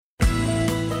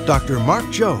Dr. Mark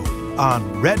Jobe on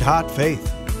Redhot Faith.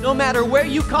 No matter where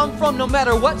you come from, no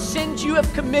matter what sins you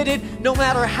have committed, no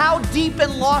matter how deep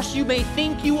and lost you may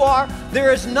think you are,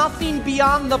 there is nothing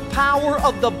beyond the power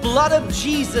of the blood of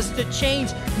Jesus to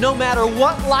change no matter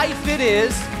what life it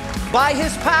is by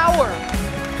His power.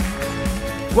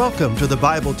 Welcome to the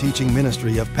Bible teaching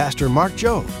ministry of Pastor Mark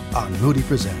Jobe on Moody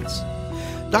Presents.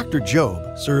 Dr.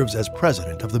 Jobe serves as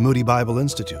president of the Moody Bible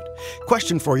Institute.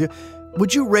 Question for you,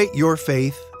 would you rate your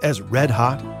faith as red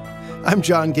hot? I'm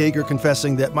John Gager,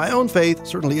 confessing that my own faith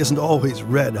certainly isn't always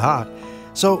red hot.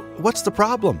 So what's the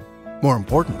problem? More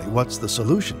importantly, what's the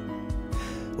solution?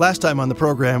 Last time on the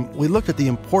program, we looked at the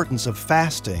importance of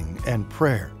fasting and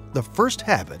prayer, the first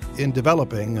habit in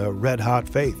developing a red hot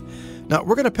faith. Now,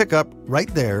 we're going to pick up right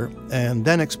there and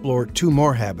then explore two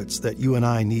more habits that you and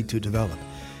I need to develop.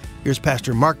 Here's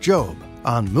Pastor Mark Jobe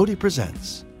on Moody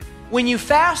Presents. When you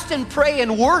fast and pray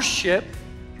and worship,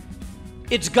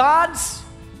 it's God's,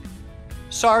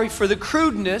 sorry for the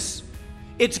crudeness,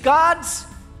 it's God's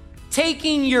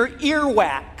taking your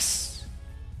earwax,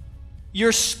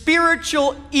 your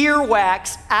spiritual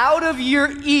earwax out of your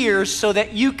ears so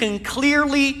that you can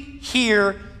clearly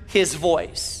hear His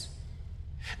voice.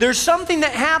 There's something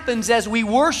that happens as we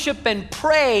worship and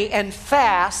pray and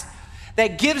fast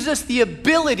that gives us the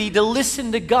ability to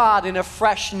listen to God in a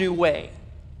fresh new way.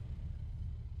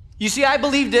 You see, I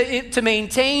believe to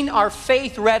maintain our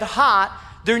faith red hot,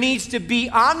 there needs to be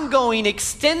ongoing,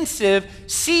 extensive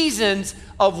seasons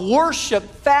of worship,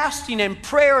 fasting, and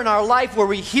prayer in our life where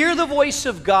we hear the voice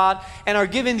of God and are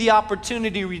given the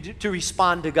opportunity to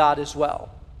respond to God as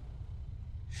well.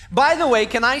 By the way,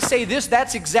 can I say this?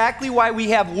 That's exactly why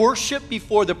we have worship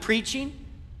before the preaching.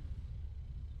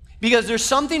 Because there's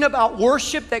something about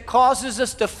worship that causes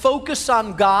us to focus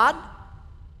on God.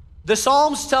 The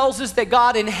Psalms tells us that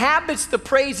God inhabits the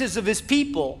praises of His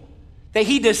people, that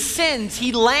He descends,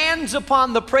 He lands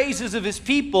upon the praises of His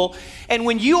people. And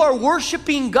when you are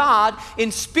worshiping God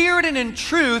in spirit and in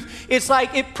truth, it's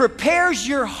like it prepares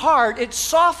your heart, it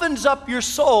softens up your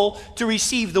soul to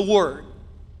receive the Word.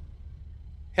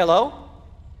 Hello?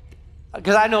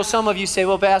 Because I know some of you say,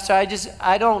 well, Pastor,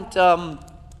 I'm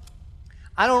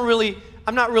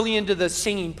not really into the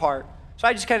singing part. So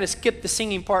I just kind of skip the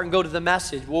singing part and go to the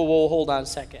message. Whoa, hold on a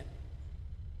second.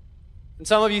 And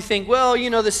some of you think, well, you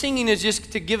know, the singing is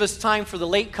just to give us time for the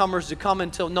latecomers to come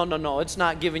until, no, it's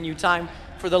not giving you time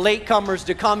for the latecomers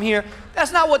to come here.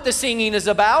 That's not what the singing is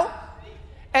about.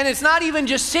 And it's not even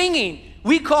just singing.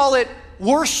 We call it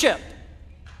worship.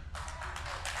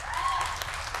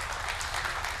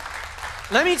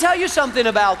 Let me tell you something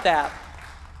about that.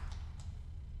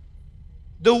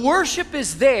 The worship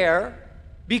is there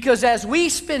because as we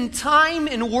spend time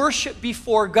in worship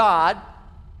before God,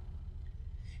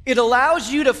 it allows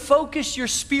you to focus your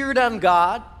spirit on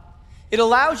God. It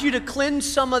allows you to cleanse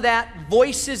some of that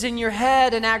voices in your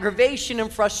head and aggravation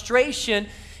and frustration.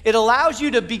 It allows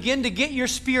you to begin to get your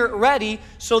spirit ready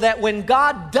so that when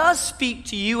God does speak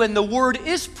to you and the word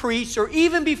is preached, or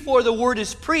even before the word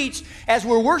is preached, as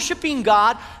we're worshiping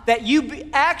God, that you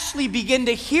actually begin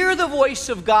to hear the voice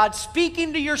of God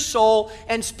speaking to your soul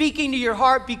and speaking to your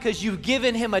heart because you've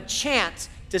given Him a chance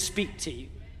to speak to you.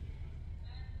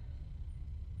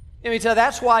 Let me tell you,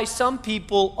 that's why some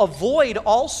people avoid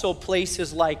also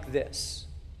places like this.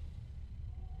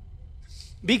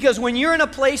 Because when you're in a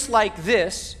place like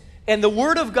this, and the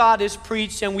Word of God is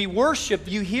preached and we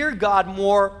worship, you hear God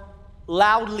more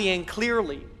loudly and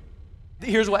clearly.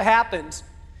 Here's what happens.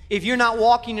 If you're not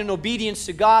walking in obedience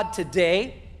to God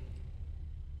today,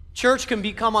 church can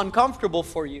become uncomfortable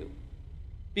for you.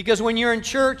 Because when you're in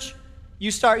church, you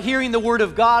start hearing the Word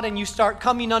of God and you start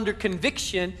coming under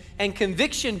conviction, and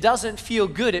conviction doesn't feel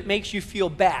good, it makes you feel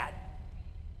bad.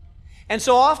 And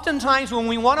so oftentimes when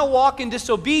we want to walk in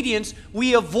disobedience,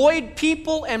 we avoid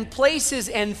people and places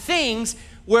and things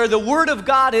where the Word of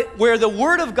God and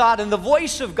the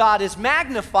voice of God is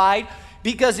magnified.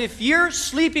 Because if you're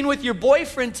sleeping with your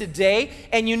boyfriend today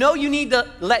and you know you need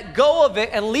to let go of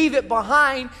it and leave it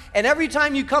behind, and every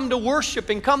time you come to worship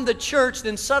and come to church,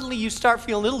 then suddenly you start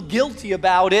feeling a little guilty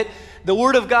about it, the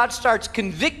Word of God starts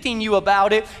convicting you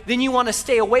about it, then you want to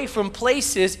stay away from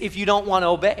places if you don't want to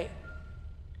obey.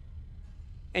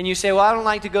 And you say, well, I don't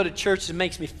like to go to church, it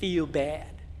makes me feel bad.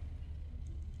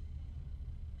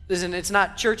 Listen, it's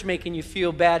not church making you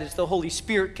feel bad, it's the Holy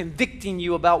Spirit convicting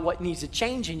you about what needs to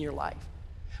change in your life.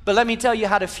 But let me tell you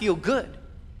how to feel good.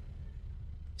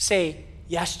 Say,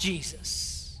 yes,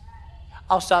 Jesus.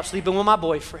 I'll stop sleeping with my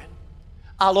boyfriend.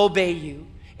 I'll obey you.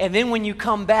 And then when you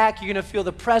come back, you're going to feel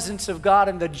the presence of God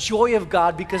and the joy of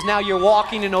God because now you're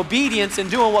walking in obedience and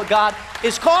doing what God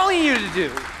is calling you to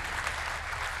do.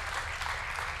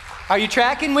 Are you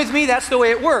tracking with me? That's the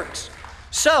way it works.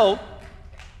 So,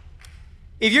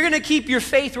 if you're going to keep your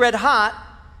faith red hot,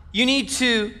 you need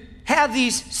to have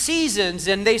these seasons.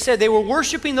 And they said they were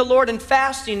worshiping the Lord and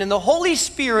fasting, and the Holy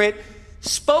Spirit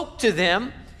spoke to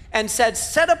them and said,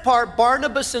 set apart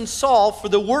Barnabas and Saul for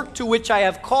the work to which I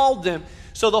have called them.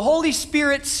 So the Holy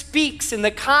Spirit speaks in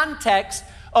the context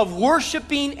of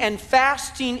worshiping and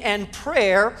fasting and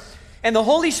prayer. And the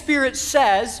Holy Spirit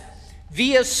says,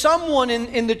 via someone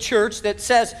in the church that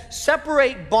says,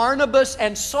 separate Barnabas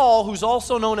and Saul, who's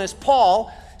also known as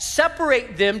Paul,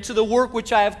 separate them to the work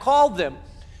which I have called them.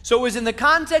 So it was in the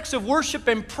context of worship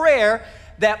and prayer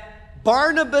that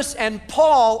Barnabas and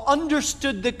Paul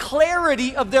understood the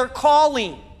clarity of their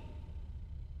calling.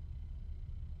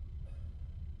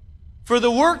 For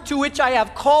the work to which I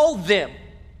have called them.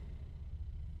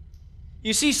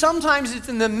 You see, sometimes it's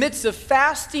in the midst of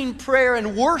fasting, prayer,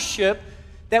 and worship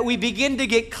that we begin to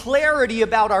get clarity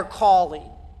about our calling.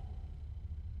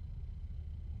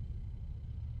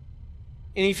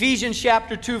 In Ephesians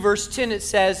chapter 2, verse 10, it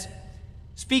says,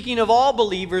 speaking of all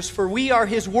believers, for we are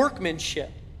his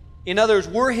workmanship. In other words,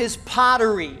 we're his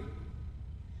pottery,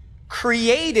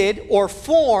 created or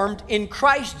formed in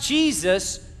Christ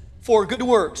Jesus for good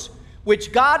works,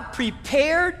 which God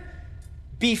prepared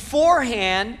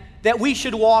beforehand that we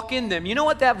should walk in them. You know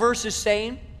what that verse is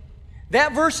saying?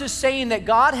 That verse is saying that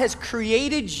God has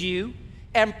created you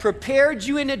and prepared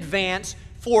you in advance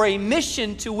for a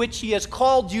mission to which he has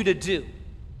called you to do.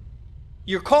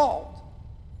 You're called.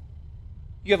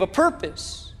 You have a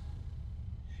purpose.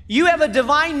 You have a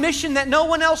divine mission that no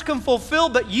one else can fulfill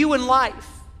but you in life.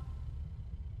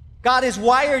 God has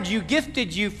wired you,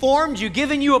 gifted you, formed you,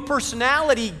 given you a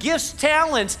personality, gifts,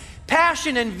 talents,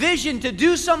 passion, and vision to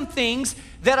do some things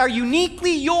that are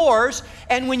uniquely yours.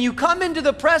 And when you come into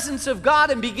the presence of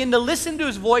God and begin to listen to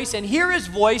his voice and hear his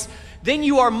voice, then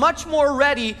you are much more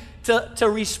ready to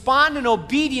respond in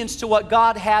obedience to what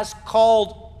God has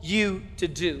called you to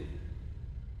do.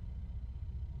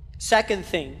 Second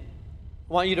thing,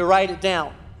 I want you to write it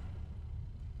down.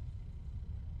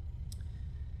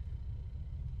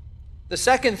 The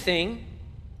second thing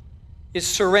is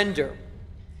surrender.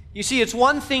 You see, it's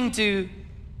one thing to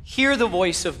hear the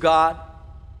voice of God.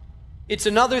 It's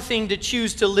another thing to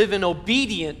choose to live in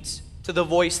obedience to the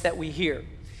voice that we hear.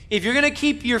 If you're going to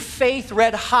keep your faith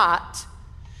red hot,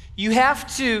 you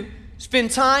have to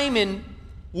spend time in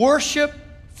worship,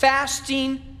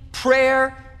 fasting,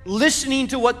 prayer, listening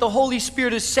to what the Holy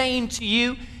Spirit is saying to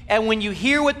you. And when you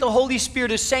hear what the Holy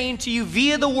Spirit is saying to you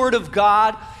via the Word of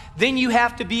God, then you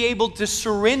have to be able to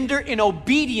surrender in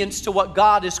obedience to what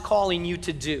God is calling you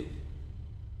to do.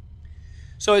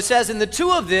 So it says, and the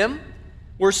two of them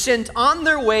were sent on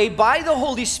their way by the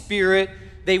Holy Spirit.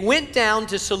 They went down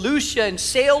to Seleucia and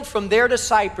sailed from there to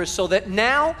Cyprus, so that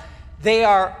now they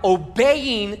are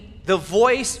obeying the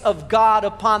voice of God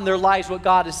upon their lives, what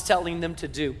God is telling them to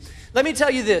do. Let me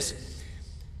tell you this.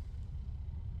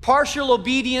 Partial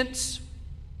obedience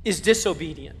is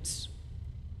disobedience.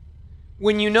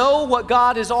 When you know what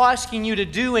God is asking you to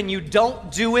do and you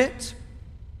don't do it,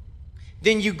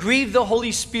 then you grieve the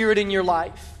Holy Spirit in your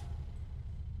life.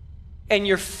 And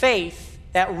your faith,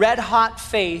 that red-hot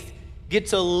faith,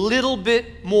 gets a little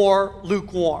bit more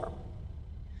lukewarm.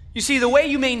 You see, the way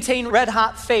you maintain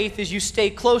red-hot faith is you stay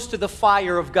close to the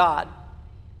fire of God.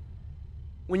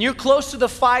 When you're close to the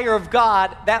fire of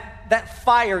God, that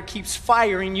fire keeps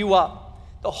firing you up.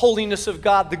 The holiness of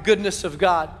God, the goodness of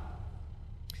God.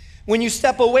 When you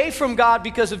step away from God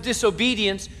because of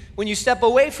disobedience, when you step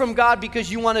away from God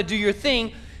because you want to do your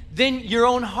thing, then your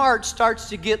own heart starts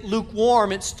to get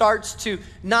lukewarm. It starts to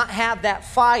not have that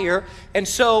fire. And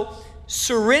so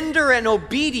surrender and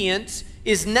obedience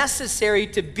is necessary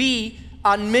to be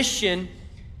on mission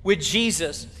with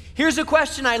Jesus. Here's a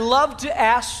question I love to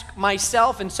ask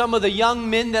myself and some of the young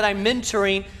men that I'm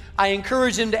mentoring. I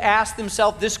encourage them to ask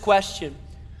themselves this question.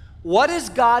 What is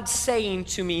God saying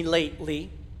to me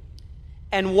lately?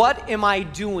 And what am I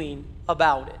doing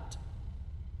about it?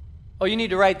 Oh, you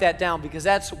need to write that down because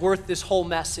that's worth this whole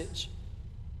message.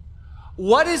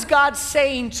 What is God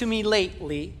saying to me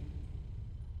lately?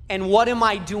 And what am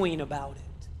I doing about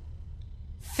it?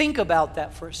 Think about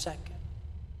that for a second.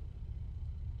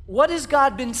 What has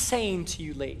God been saying to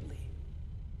you lately?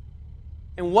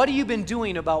 And what have you been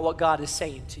doing about what God is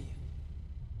saying to you?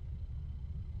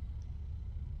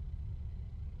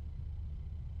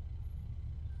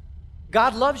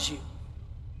 God loves you.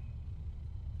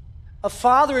 A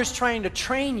father is trying to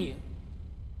train you,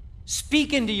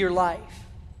 speak into your life,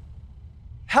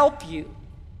 help you,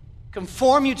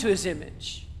 conform you to his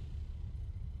image.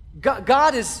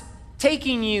 God is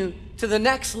taking you to the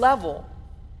next level.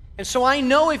 And so I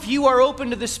know if you are open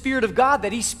to the Spirit of God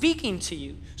that He's speaking to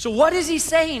you. So what is He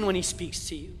saying when He speaks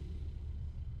to you?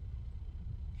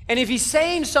 And if He's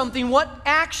saying something, what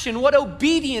action, what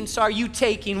obedience are you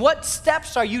taking? What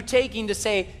steps are you taking to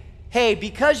say, hey,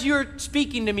 because you're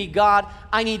speaking to me, God,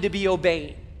 I need to be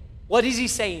obeying? What is He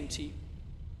saying to you?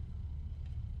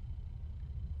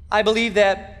 I believe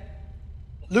that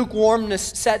lukewarmness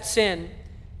sets in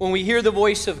when we hear the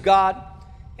voice of God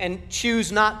and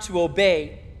choose not to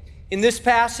obey. In this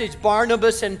passage,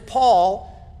 Barnabas and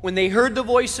Paul, when they heard the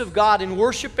voice of God in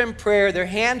worship and prayer, their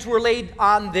hands were laid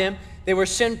on them. They were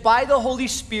sent by the Holy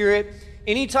Spirit.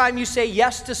 Anytime you say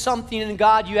yes to something in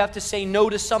God, you have to say no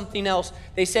to something else.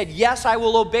 They said, yes, I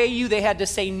will obey you. They had to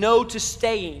say no to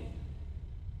staying.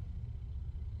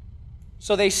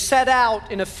 So they set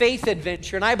out in a faith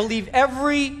adventure. And I believe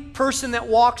every person that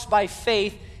walks by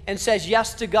faith and says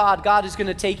yes to God, God is going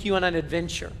to take you on an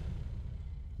adventure.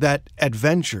 That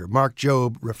adventure Mark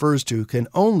Jobe refers to can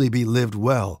only be lived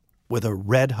well with a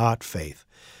red-hot faith.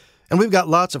 And we've got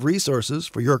lots of resources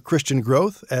for your Christian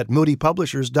growth at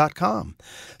moodypublishers.com.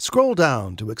 Scroll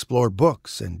down to explore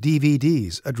books and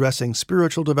DVDs addressing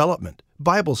spiritual development,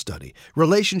 Bible study,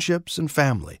 relationships and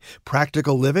family,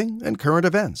 practical living, and current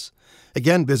events.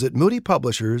 Again, visit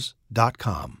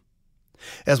moodypublishers.com.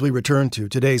 As we return to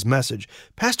today's message,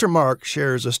 Pastor Mark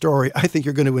shares a story I think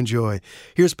you're going to enjoy.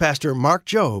 Here's Pastor Mark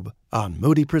Jobe on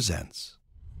Moody Presents.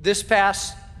 This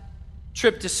past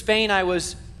trip to Spain, I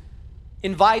was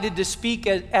invited to speak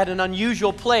at an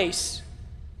unusual place.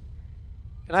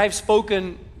 And I've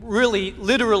spoken really,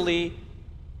 literally,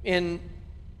 in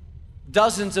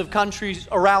dozens of countries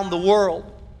around the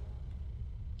world.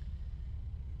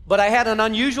 But I had an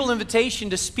unusual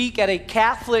invitation to speak at a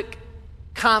Catholic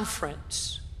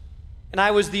conference. And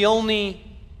I was the only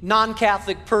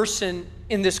non-Catholic person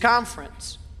in this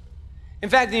conference. In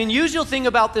fact, the unusual thing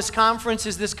about this conference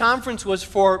is this conference was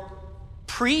for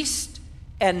priests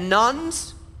and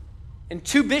nuns, and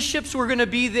 2 bishops were going to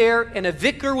be there, and a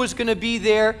vicar was going to be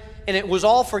there, and it was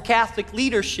all for Catholic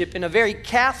leadership in a very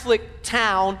Catholic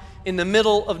town in the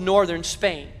middle of northern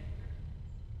Spain.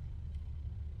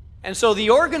 And so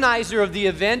the organizer of the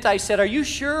event, I said, are you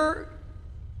sure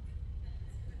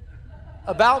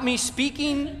about me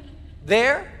speaking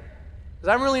there? Because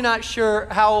I'm really not sure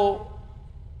how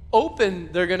open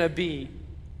they're going to be.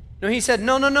 No, he said,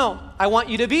 no, I want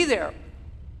you to be there.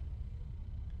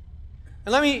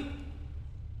 And let me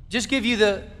just give you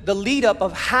the lead up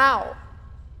of how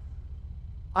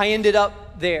I ended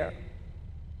up there.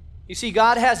 You see,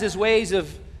 God has His ways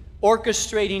of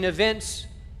orchestrating events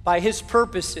by His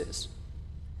purposes.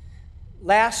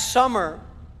 Last summer,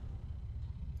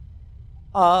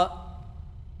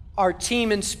 our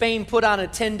team in Spain put on a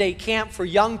 10-day camp for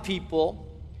young people,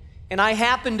 and I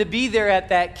happened to be there at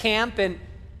that camp, and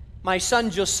my son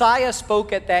Josiah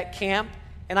spoke at that camp,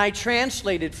 and I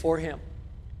translated for him.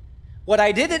 What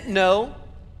I didn't know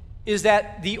is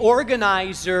that the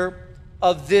organizer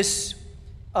of this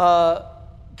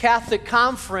Catholic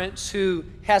conference, who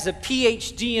has a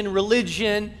PhD in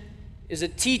religion, is a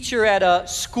teacher at a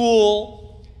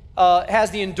school,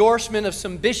 has the endorsement of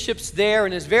some bishops there,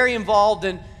 and is very involved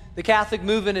in the Catholic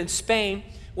movement in Spain.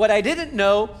 What I didn't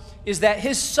know is that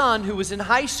his son, who was in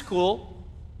high school,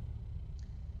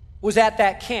 was at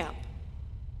that camp.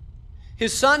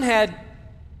 His son had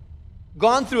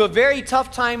gone through a very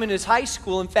tough time in his high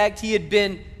school. In fact, he had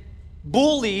been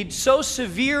bullied so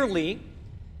severely,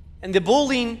 and the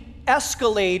bullying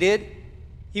escalated.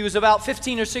 He was about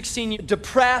 15 or 16,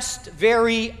 depressed,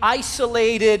 very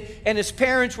isolated, and his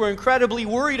parents were incredibly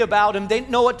worried about him. They didn't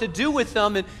know what to do with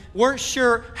him and weren't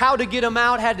sure how to get him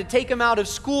out, had to take him out of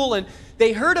school. And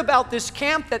they heard about this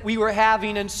camp that we were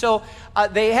having, and so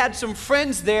they had some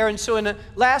friends there. And so in a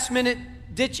last-minute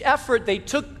ditch effort, they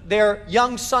took their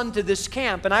young son to this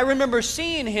camp. And I remember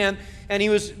seeing him, and he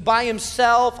was by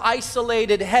himself,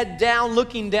 isolated, head down,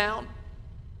 looking down.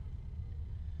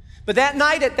 But that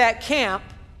night at that camp,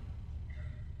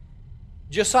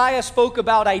 Josiah spoke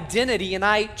about identity, and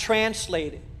I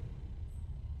translated.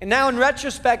 And now in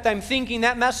retrospect, I'm thinking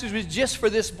that message was just for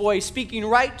this boy, speaking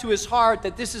right to his heart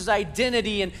that this is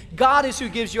identity, and God is who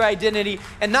gives you identity,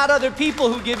 and not other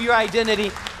people who give you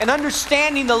identity, and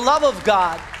understanding the love of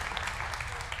God.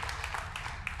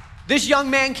 This young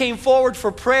man came forward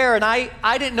for prayer, and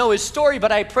I didn't know his story,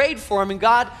 but I prayed for him, and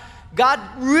God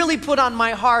really put on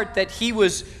my heart that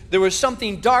there was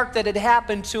something dark that had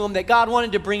happened to him, that God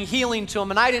wanted to bring healing to him,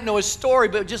 and I didn't know his story,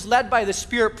 but just led by the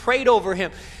Spirit, prayed over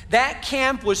him. That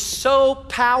camp was so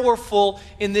powerful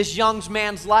in this young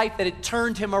man's life that it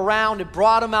turned him around. It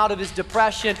brought him out of his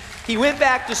depression. He went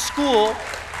back to school.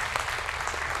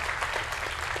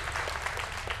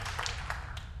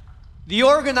 The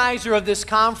organizer of this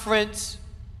conference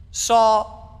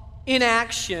saw in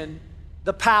action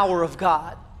the power of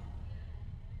God.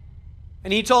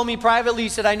 And he told me privately, he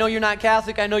said, I know you're not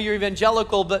Catholic, I know you're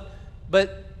evangelical,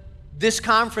 but this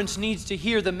conference needs to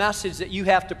hear the message that you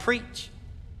have to preach.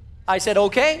 I said,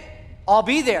 okay, I'll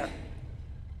be there.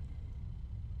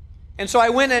 And so I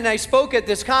went and I spoke at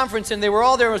this conference, and they were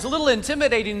all there. It was a little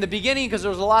intimidating in the beginning because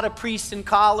there was a lot of priests in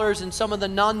collars and some of the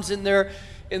nuns in their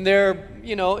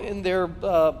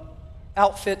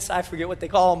outfits. I forget what they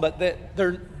call them, but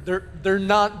they're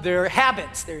not their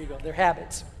habits. There you go, their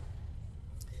habits.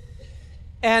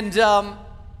 And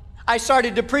I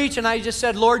started to preach, and I just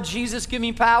said, Lord Jesus, give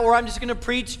me power. I'm just going to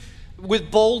preach with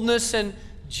boldness and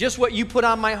just what you put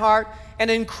on my heart. And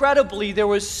incredibly, there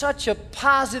was such a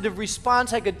positive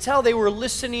response. I could tell they were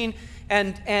listening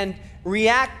and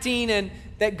reacting, and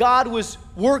that God was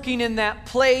working in that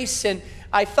place. And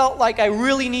I felt like I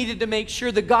really needed to make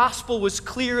sure the gospel was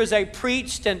clear as I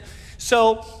preached. And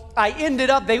so I ended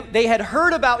up, they had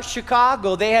heard about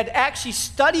Chicago. They had actually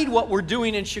studied what we're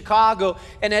doing in Chicago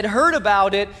and had heard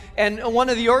about it. And one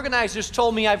of the organizers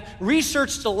told me, I've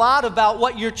researched a lot about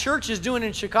what your church is doing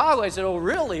in Chicago. I said, oh,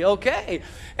 really? Okay.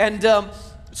 And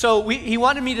so he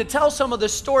wanted me to tell some of the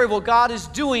story of what God is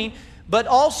doing, but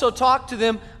also talk to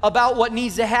them about what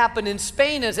needs to happen in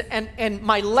Spain. And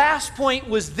my last point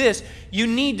was this: you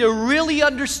need to really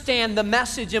understand the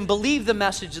message and believe the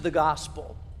message of the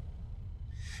gospel.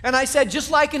 And I said,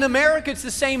 just like in America, it's the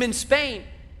same in Spain.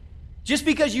 Just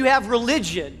because you have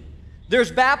religion,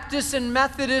 there's Baptist and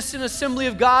Methodist and Assembly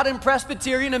of God and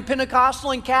Presbyterian and Pentecostal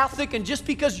and Catholic, and just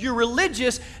because you're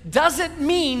religious doesn't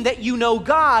mean that you know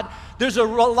God. There's a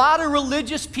lot of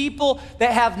religious people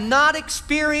that have not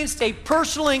experienced a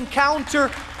personal encounter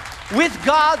with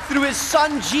God through His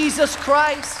Son, Jesus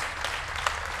Christ.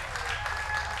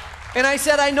 And I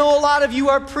said, I know a lot of you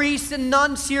are priests and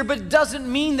nuns here, but it doesn't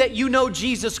mean that you know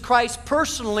Jesus Christ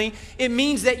personally. It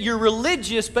means that you're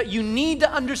religious, but you need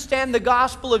to understand the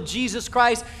gospel of Jesus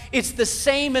Christ. It's the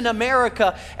same in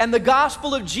America. And the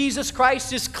gospel of Jesus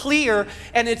Christ is clear,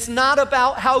 and it's not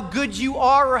about how good you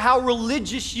are or how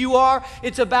religious you are.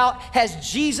 It's about,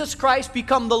 has Jesus Christ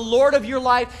become the Lord of your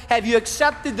life? Have you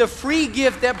accepted the free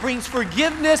gift that brings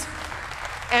forgiveness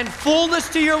and fullness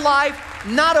to your life?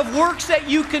 Not of works that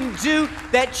you can do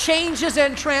that changes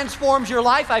and transforms your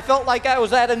life. I felt like I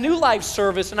was at a New Life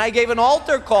service and I gave an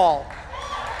altar call.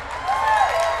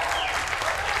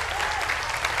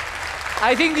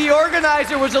 I think the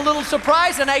organizer was a little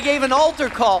surprised, and I gave an altar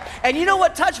call. And you know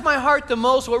what touched my heart the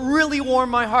most, what really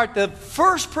warmed my heart? The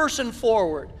first person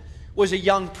forward was a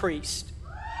young priest.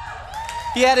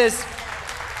 He had his...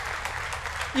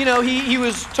 he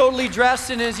was totally dressed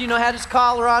in his, had his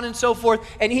collar on and so forth.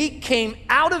 And he came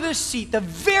out of his seat. The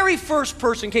very first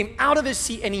person came out of his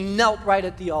seat, and he knelt right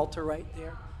at the altar right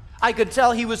there. I could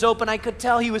tell he was open. I could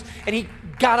tell he was, and he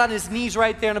got on his knees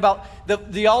right there. And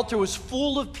the altar was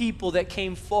full of people that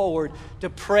came forward to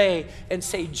pray and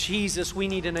say, Jesus, we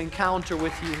need an encounter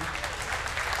with you.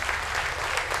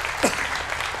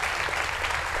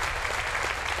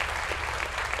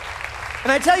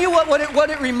 And I tell you what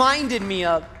it reminded me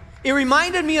of. It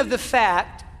reminded me of the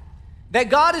fact that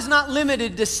God is not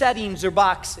limited to settings or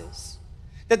boxes.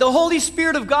 That the Holy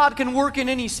Spirit of God can work in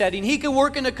any setting. He can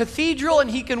work in a cathedral, and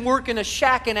He can work in a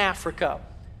shack in Africa.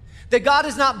 That God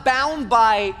is not bound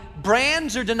by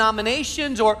brands or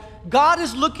denominations, or God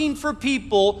is looking for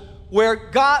people where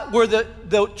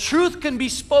the truth can be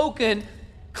spoken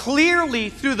clearly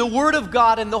through the Word of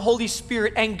God and the Holy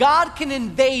Spirit. And God can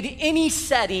invade any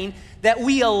setting that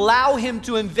we allow Him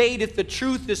to invade if the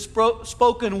truth is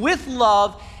spoken with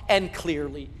love and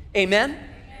clearly. Amen?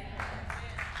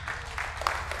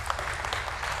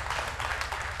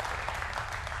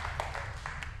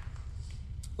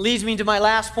 Leads me to my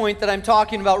last point that I'm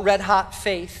talking about, red hot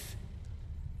faith.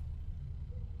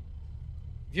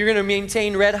 If you're going to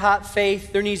maintain red hot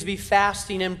faith, there needs to be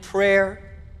fasting and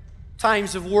prayer,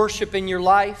 times of worship in your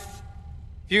life.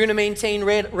 If you're going to maintain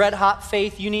red hot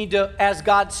faith, you need to, as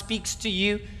God speaks to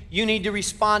you, you need to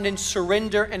respond in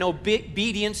surrender and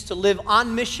obedience, to live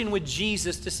on mission with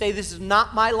Jesus, to say, this is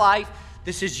not my life,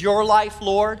 this is your life,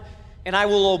 Lord, and I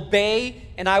will obey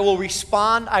and I will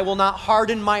respond. I will not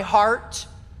harden my heart.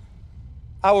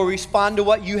 I will respond to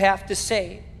what you have to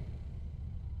say.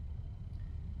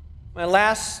 My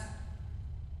last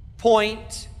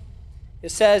point,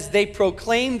 it says, they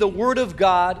proclaimed the word of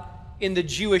God in the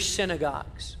Jewish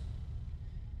synagogues.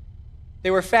 They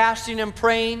were fasting and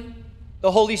praying.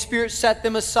 The Holy Spirit set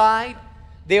them aside.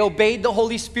 They obeyed the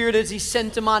Holy Spirit as He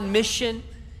sent them on mission.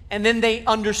 And then they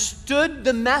understood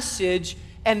the message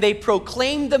and they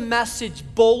proclaimed the message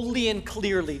boldly and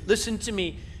clearly. Listen to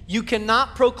me. You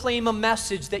cannot proclaim a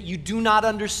message that you do not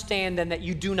understand and that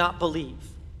you do not believe.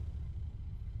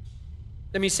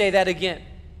 Let me say that again.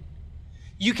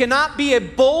 You cannot be a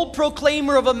bold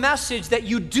proclaimer of a message that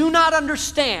you do not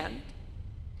understand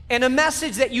and a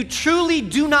message that you truly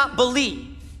do not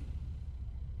believe.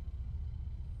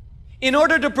 In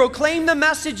order to proclaim the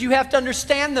message, you have to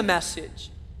understand the message.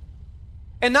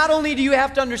 And not only do you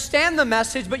have to understand the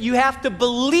message, but you have to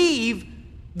believe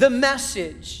the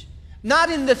message.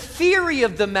 Not in the theory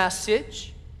of the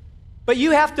message, but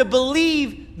you have to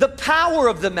believe the power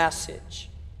of the message.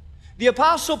 The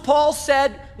Apostle Paul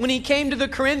said when he came to the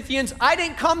Corinthians, I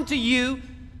didn't come to you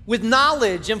with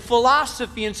knowledge and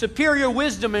philosophy and superior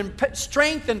wisdom and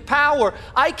strength and power.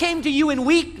 I came to you in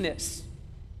weakness,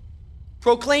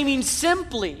 proclaiming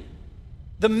simply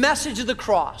the message of the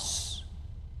cross.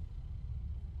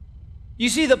 You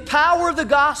see, the power of the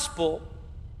gospel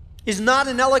is not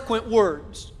in eloquent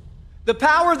words. The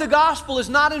power of the gospel is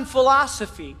not in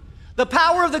philosophy. The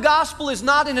power of the gospel is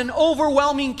not in an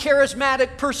overwhelming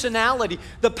charismatic personality.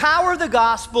 The power of the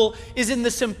gospel is in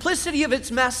the simplicity of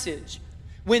its message.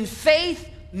 When faith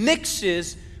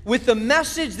mixes with the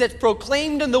message that's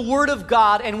proclaimed in the Word of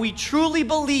God and we truly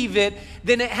believe it,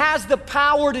 then it has the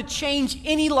power to change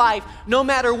any life, no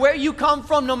matter where you come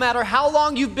from, no matter how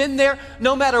long you've been there,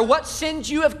 no matter what sins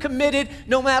you have committed,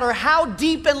 no matter how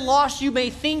deep and lost you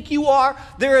may think you are.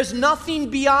 There is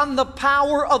nothing beyond the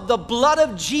power of the blood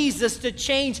of Jesus to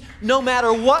change no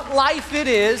matter what life it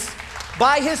is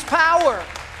by His power.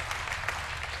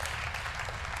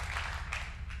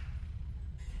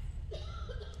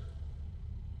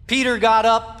 Peter got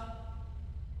up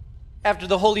after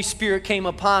the Holy Spirit came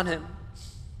upon him,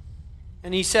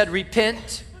 and he said,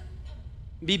 repent,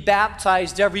 be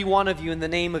baptized, every one of you, in the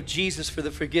name of Jesus for the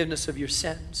forgiveness of your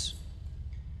sins.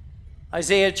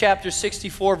 Isaiah chapter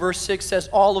 64, verse 6 says,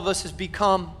 all of us has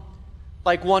become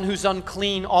like one who's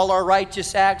unclean. All our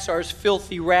righteous acts are as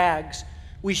filthy rags.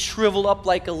 We shrivel up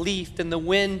like a leaf, and the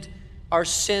wind, our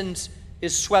sins,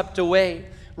 is swept away.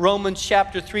 Romans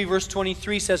chapter 3, verse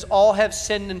 23 says, all have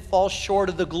sinned and fall short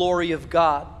of the glory of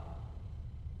God.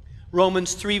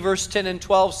 Romans 3, verse 10 and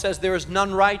 12 says, there is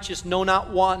none righteous, no, not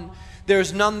one. There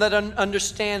is none that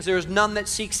understands. There is none that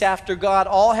seeks after God.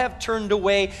 All have turned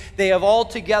away. They have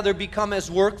altogether become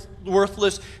as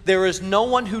worthless. There is no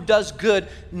one who does good,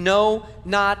 no,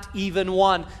 not even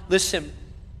one. Listen,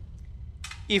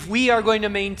 if we are going to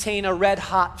maintain a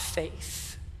red-hot faith,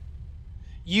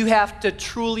 you have to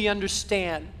truly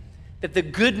understand that the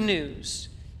good news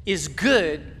is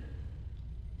good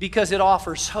because it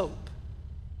offers hope.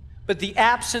 But the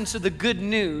absence of the good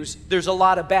news, there's a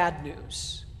lot of bad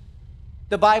news.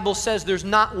 The Bible says there's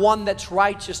not one that's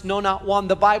righteous, no, not one.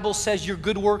 The Bible says your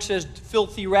good works as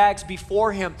filthy rags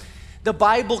before Him. The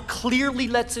Bible clearly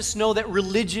lets us know that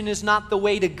religion is not the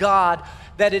way to God,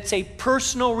 that it's a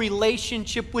personal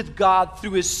relationship with God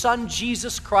through His Son,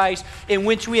 Jesus Christ, in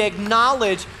which we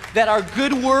acknowledge that our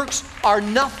good works are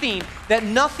nothing, that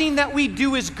nothing that we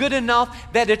do is good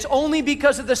enough, that it's only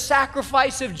because of the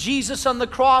sacrifice of Jesus on the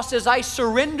cross as I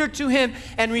surrender to Him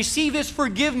and receive His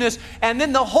forgiveness, and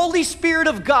then the Holy Spirit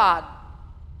of God,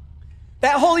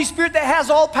 that Holy Spirit that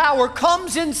has all power,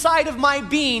 comes inside of my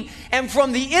being, and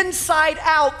from the inside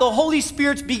out, the Holy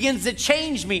Spirit begins to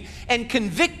change me and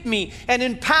convict me and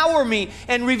empower me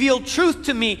and reveal truth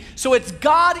to me. So it's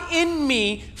God in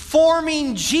me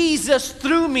forming Jesus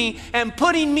through me and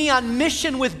putting me on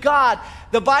mission with God.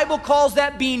 The Bible calls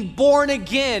that being born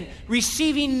again,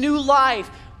 receiving new life,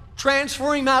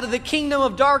 transferring out of the kingdom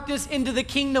of darkness into the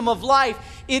kingdom of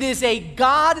life. It is a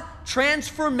God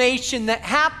transformation that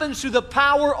happens through the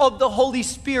power of the Holy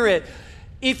Spirit.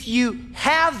 If you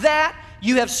have that,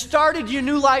 you have started your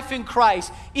new life in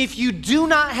Christ. If you do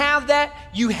not have that,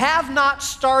 you have not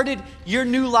started your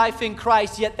new life in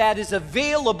Christ, yet that is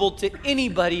available to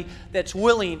anybody that's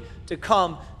willing to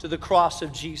come to the cross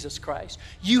of Jesus Christ.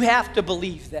 You have to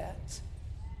believe that.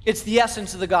 It's the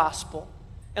essence of the gospel.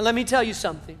 And let me tell you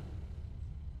something.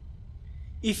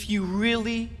 If you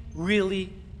really,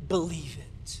 really believe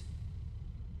it,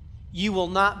 you will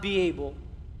not be able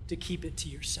to keep it to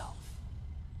yourself.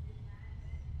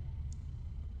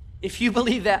 If you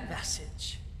believe that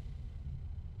message,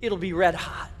 it'll be red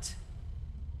hot.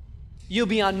 You'll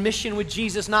be on mission with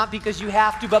Jesus, not because you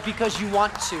have to, but because you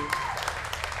want to.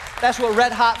 That's what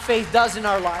red hot faith does in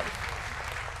our life.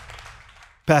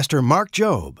 Pastor Mark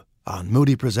Jobe on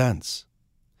Moody Presents.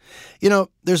 You know,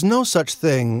 there's no such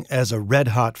thing as a red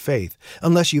hot faith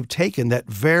unless you've taken that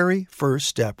very first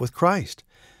step with Christ.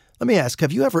 Let me ask,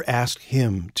 have you ever asked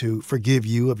Him to forgive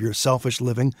you of your selfish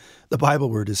living? The Bible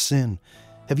word is sin.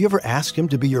 Have you ever asked Him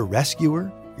to be your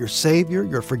rescuer, your Savior,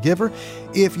 your forgiver?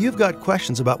 If you've got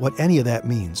questions about what any of that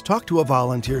means, talk to a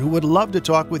volunteer who would love to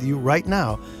talk with you right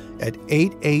now at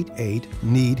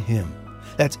 888-NEED-HIM.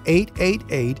 That's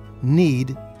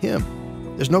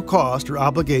 888-NEED-HIM. There's no cost or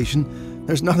obligation.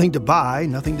 There's nothing to buy,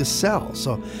 nothing to sell.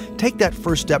 So take that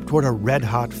first step toward a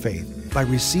red-hot faith by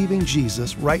receiving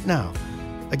Jesus right now.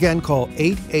 Again, call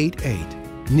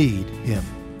 888-NEED-HIM.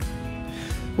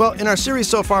 Well, in our series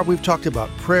so far, we've talked about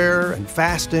prayer and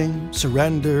fasting,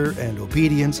 surrender and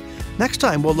obedience. Next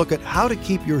time, we'll look at how to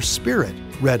keep your spirit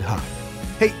red hot.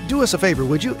 Hey, do us a favor,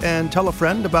 would you, and tell a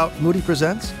friend about Moody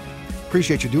Presents?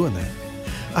 Appreciate you doing that.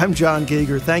 I'm John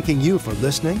Gager, thanking you for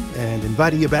listening and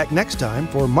inviting you back next time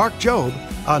for Mark Jobe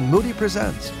on Moody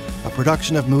Presents, a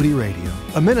production of Moody Radio,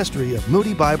 a ministry of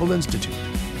Moody Bible Institute.